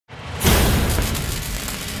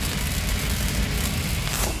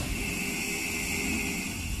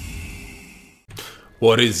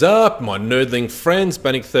What is up, my nerdling friends?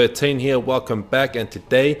 Bannick13 here, welcome back, and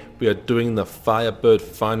today we are doing the Firebird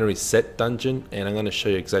Finery set dungeon, and I'm going to show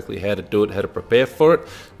you exactly how to do it, how to prepare for it.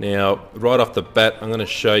 Now, right off the bat, I'm going to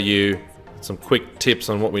show you some quick tips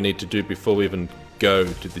on what we need to do before we even go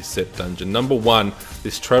to this set dungeon. Number one,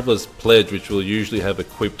 this Traveler's Pledge, which we'll usually have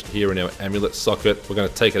equipped here in our amulet socket, we're going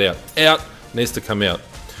to take it out. Out! It needs to come out.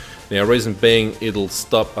 Now, reason being, it'll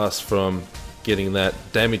stop us from getting that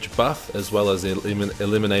damage buff, as well as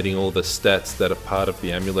eliminating all the stats that are part of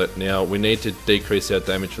the amulet. Now, we need to decrease our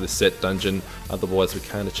damage for the set dungeon, otherwise we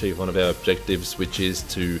can't achieve one of our objectives, which is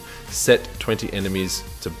to set 20 enemies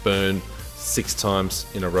to burn 6 times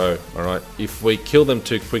in a row. Alright, if we kill them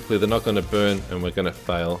too quickly, they're not going to burn and we're going to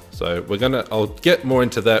fail. So I'll get more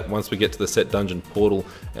into that once we get to the set dungeon portal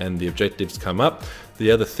and the objectives come up. The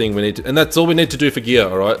other thing we need to, and that's all we need to do for gear,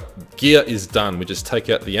 alright? Gear is done. We just take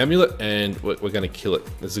out the amulet and we're going to kill it.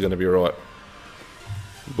 This is going to be alright.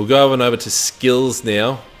 We'll go over to skills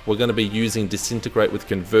now. We're going to be using Disintegrate with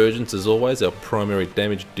Convergence as always, our primary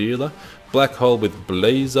damage dealer. Black Hole with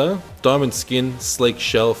Blazer. Diamond Skin, Sleek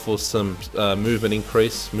Shell for some movement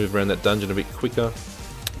increase. Move around that dungeon a bit quicker.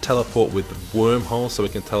 Teleport with Wormhole, so we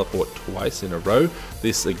can teleport twice in a row.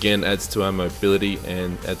 This again adds to our mobility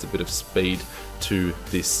and adds a bit of speed to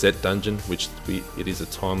this set dungeon, which it is a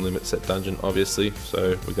time limit set dungeon obviously,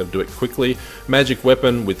 so we're going to do it quickly. Magic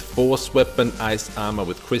Weapon with Force Weapon, Ice Armor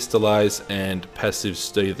with Crystallize, and passives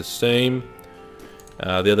stay the same.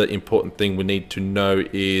 The other important thing we need to know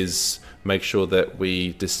is make sure that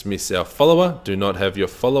we dismiss our follower. Do not have your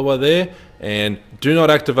follower there, and do not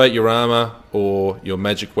activate your armor or your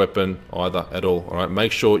magic weapon either at all. Alright,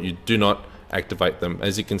 make sure you do not activate them.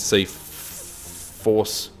 As you can see,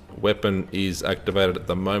 Force Weapon is activated at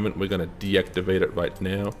the moment. We're going to deactivate it right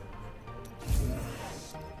now.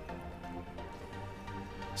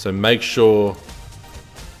 So make sure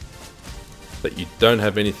that you don't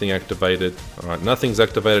have anything activated. Alright, nothing's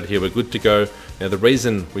activated here, we're good to go. Now the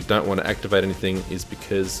reason we don't want to activate anything is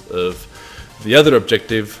because of the other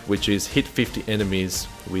objective, which is hit 50 enemies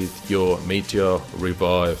with your Meteor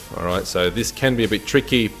Revive. Alright, so this can be a bit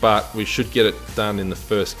tricky, but we should get it done in the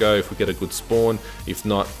first go if we get a good spawn. If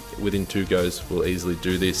not, within 2 goes we'll easily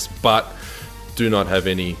do this, but do not have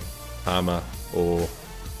any armor or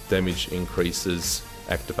damage increases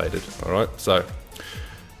activated. Alright, so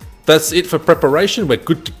that's it for preparation. We're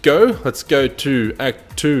good to go. Let's go to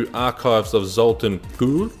Act 2, Archives of Zoltan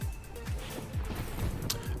Gul.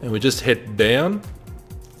 And we just head down.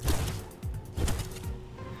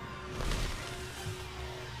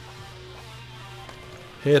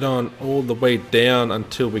 Head on all the way down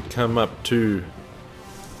until we come up to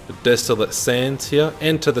the Desolate Sands here.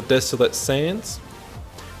 Enter the Desolate Sands.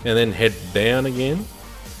 And then head down again.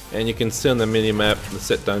 And you can see on the mini-map, the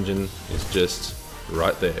set dungeon is just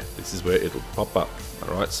right there. This is where it'll pop up.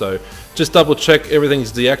 Alright, so just double check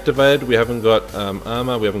everything's deactivated. We haven't got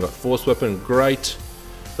armor, we haven't got force weapon. Great.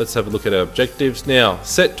 Let's have a look at our objectives. Now,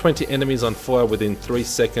 set 20 enemies on fire within 3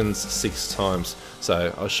 seconds 6 times.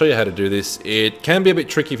 So I'll show you how to do this. It can be a bit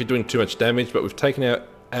tricky if you're doing too much damage, but we've taken out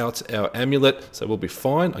our amulet, so we'll be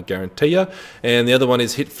fine, I guarantee you. And the other one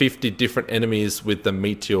is hit 50 different enemies with the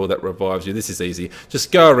meteor that revives you. This is easy.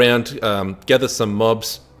 Just go around, gather some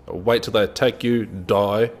mobs, wait till they attack you,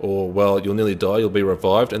 die, or well, you'll nearly die, you'll be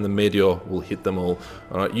revived, and the meteor will hit them all.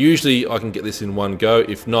 Alright, usually I can get this in 1 go,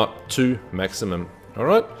 if not 2 maximum.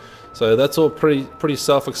 Alright, so that's all pretty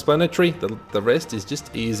self-explanatory. The rest is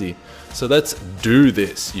just easy. So let's do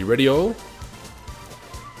this. You ready all?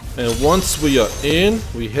 And once we are in,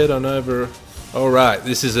 we head on over. Alright,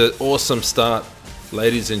 this is an awesome start,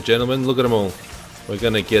 ladies and gentlemen. Look at them all. We're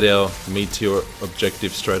going to get our meteor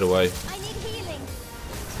objective straight away. I need healing.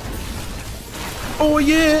 Oh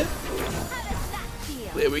yeah!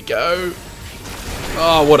 There we go.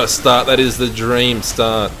 Oh, what a start. That is the dream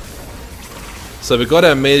start. So we got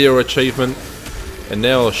our meteor achievement, and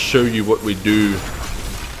now I'll show you what we do.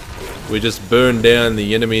 We just burn down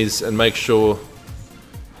the enemies and make sure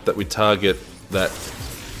that we target that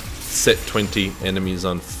set 20 enemies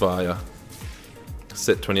on fire.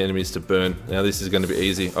 Set 20 enemies to burn. Now this is going to be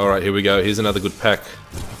easy. Alright, here we go. Here's another good pack.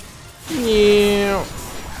 Yeah.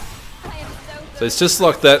 So it's just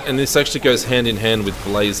like that, and this actually goes hand in hand with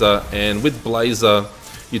Blazer. And with Blazer,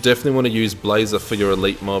 you definitely want to use Blazer for your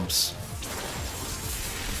elite mobs.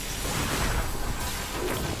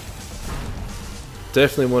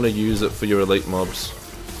 Definitely want to use it for your elite mobs.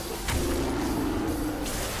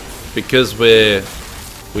 Because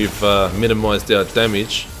we've minimized our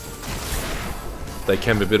damage, they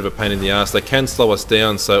can be a bit of a pain in the ass. They can slow us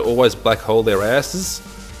down, so always black hole their asses.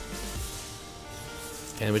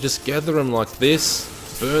 And we just gather them like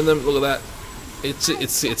this, burn them, look at that.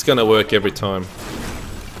 It's gonna work every time.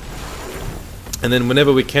 And then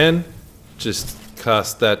whenever we can, just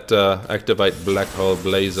cast that activate black hole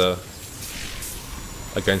blazer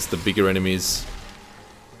against the bigger enemies.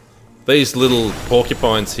 These little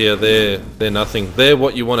porcupines here, they're nothing. They're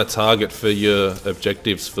what you want to target for your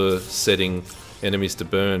objectives for setting enemies to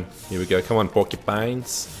burn. Here we go, come on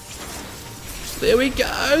porcupines. There we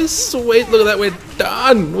go, sweet, look at that, we're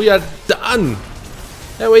done. We are done.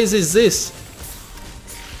 How easy is this?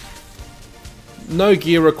 No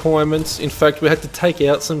gear requirements. In fact, we had to take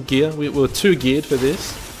out some gear. We were too geared for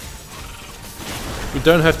this. We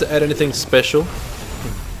don't have to add anything special.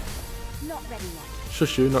 Not ready yet.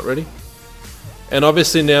 Shushu, not ready. And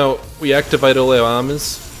obviously now we activate all our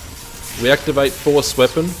armors. We activate force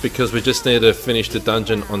weapon because we just need to finish the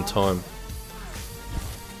dungeon on time.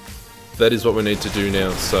 That is what we need to do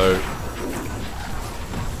now. So,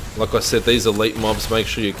 like I said, these elite mobs, make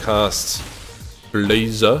sure you cast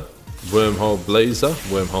Blazer. Wormhole Blazer.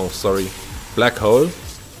 Wormhole, sorry. Black Hole.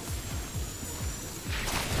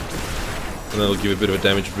 And that'll give a bit of a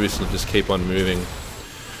damage boost and just keep on moving.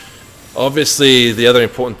 Obviously, the other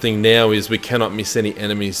important thing now is we cannot miss any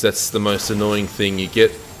enemies. That's the most annoying thing.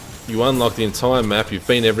 You unlock the entire map, you've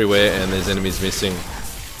been everywhere, and there's enemies missing.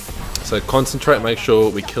 So concentrate, make sure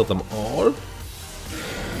we kill them all.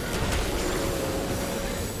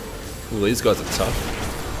 Ooh, these guys are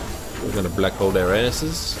tough. We're going to black hole their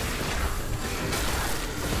asses.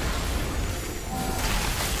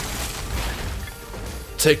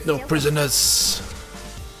 Take no prisoners.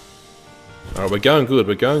 Alright, we're going good.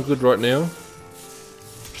 We're going good right now.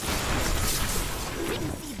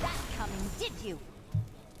 Didn't see that coming, did you?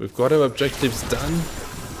 We've got our objectives done.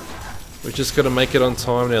 We've just got to make it on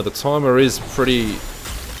time now. The timer is pretty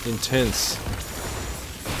intense.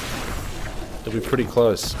 It'll be pretty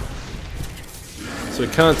close. So we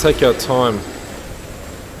can't take our time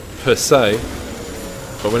per se,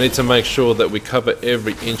 but we need to make sure that we cover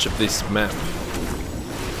every inch of this map.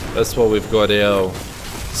 That's why we've got our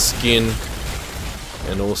skin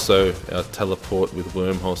and also our teleport with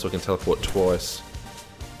wormhole, so we can teleport twice.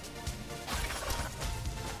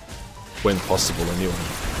 When possible, anyway.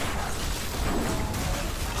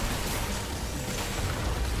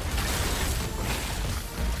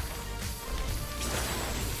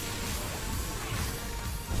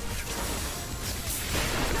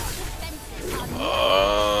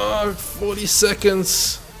 Oh, 40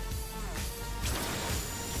 seconds.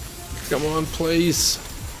 Come on, please.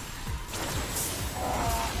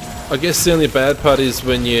 I guess the only bad part is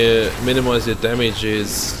when you minimize your damage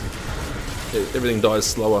is everything dies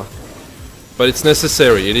slower. But it's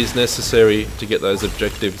necessary, it is necessary to get those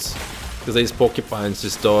objectives. Because these porcupines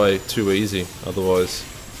just die too easy otherwise.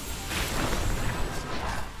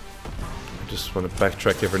 I just want to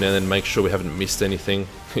backtrack every now and then, make sure we haven't missed anything.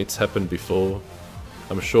 It's happened before.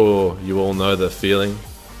 I'm sure you all know the feeling.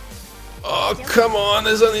 Oh, come on,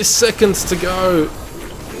 there's only seconds to go.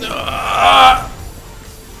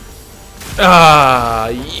 Ah,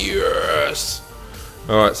 yes.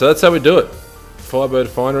 Alright, so that's how we do it. Firebird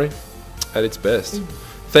Finery at its best.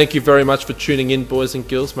 Thank you very much for tuning in, boys and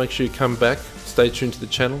girls. Make sure you come back. Stay tuned to the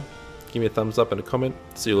channel. Give me a thumbs up and a comment.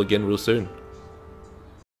 See you all again real soon.